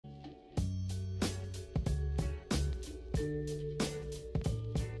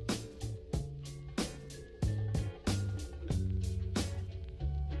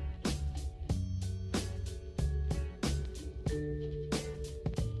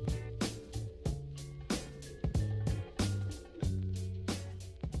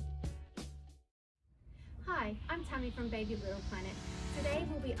Hi, I'm Tammy from Baby Little Planet. Today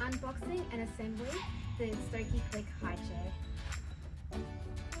we'll be unboxing and assembling the Stokke Clikk High Chair.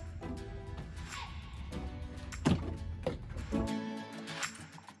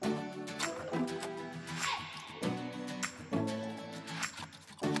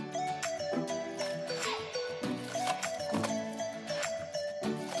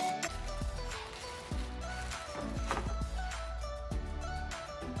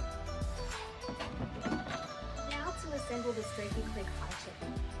 Assemble the Stokke Clikk High Chair.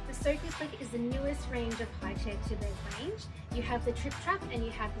 The Stokke Clikk is the newest range of high chair to their range. You have the trip trap and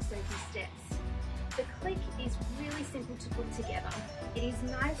you have the Stokke steps. The Clikk is really simple to put together. It is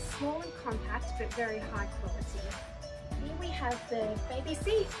nice, small and compact, but very high quality. Here we have the baby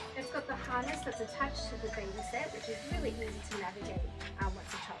seat. It's got the harness that's attached to the baby set, which is really easy to navigate once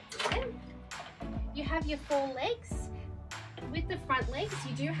the child's in it. You have your four legs. With the front legs,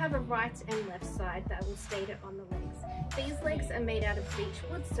 you do have a right and left side that will state it on the legs. These legs are made out of beech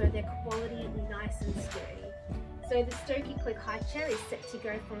wood, so they're quality, nice and sturdy. So the Stokke Clikk High Chair is set to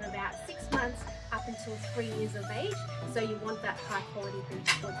go from about 6 months up until 3 years of age, so you want that high quality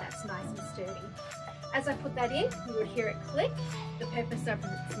beech wood that's nice and sturdy. As I put that in, you would hear it click, the purpose of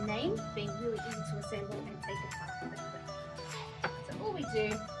its name being really easy to assemble and take apart with a click. So all we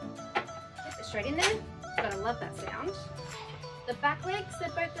do, put it straight in there. Gotta love that sound. The back legs, they're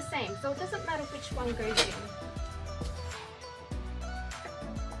both the same, so it doesn't matter which one goes in.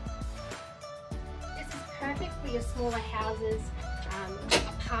 This is perfect for your smaller houses,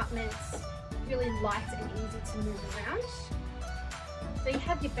 apartments, really light and easy to move around. So you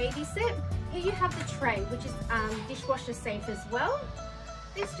have your baby set. Here you have the tray, which is dishwasher safe as well.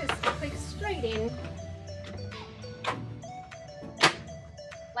 This just clicks straight in,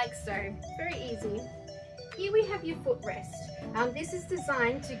 like so, very easy. Here we have your footrest. This is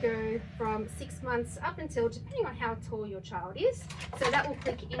designed to go from 6 months up until, depending on how tall your child is. So that will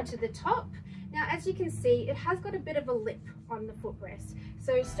click into the top. Now, as you can see, it has got a bit of a lip on the footrest.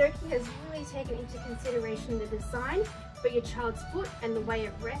 So Stokke has really taken into consideration the design for your child's foot and the way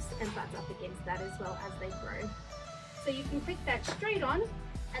it rests and butts up against that as well as they grow. So you can click that straight on,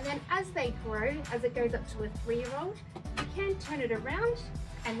 and then as they grow, as it goes up to a 3-year-old, you can turn it around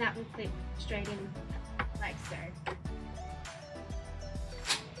and that will click straight in like so.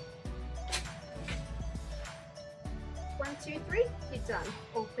 One, two, three, you're done,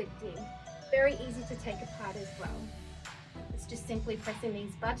 all clicked in. Very easy to take apart as well. It's just simply pressing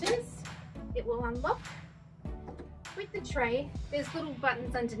these buttons. It will unlock. With the tray, there's little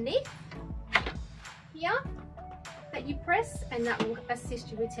buttons underneath here that you press, and that will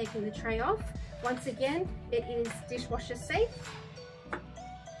assist you with taking the tray off. Once again, it is dishwasher safe.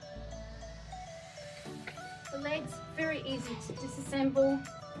 The legs, very easy to disassemble.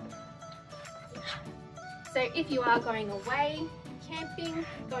 So if you are going away, camping,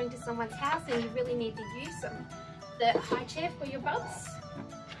 going to someone's house and you really need the use of the high chair for your bubs,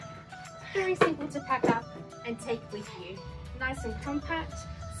 very simple to pack up and take with you. Nice and compact,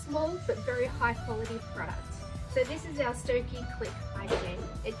 small but very high quality product. So this is our Stokke Clikk High Chair.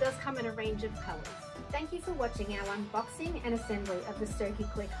 It does come in a range of colours. Thank you for watching our unboxing and assembly of the Stokke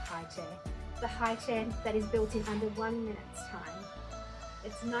Clikk High Chair. The high chair that is built in under 1 minute's time.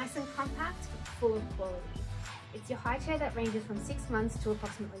 It's nice and compact, but full of quality. It's your high chair that ranges from 6 months to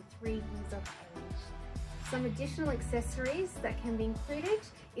approximately 3 years of age. Some additional accessories that can be included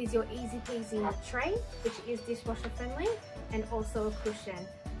is your easy peasy tray, which is dishwasher friendly, and also a cushion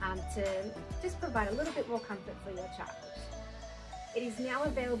to just provide a little bit more comfort for your child. It is now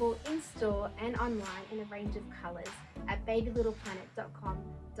available in store and online in a range of colours at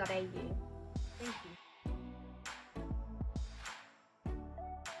babylittleplanet.com.au. Thank you.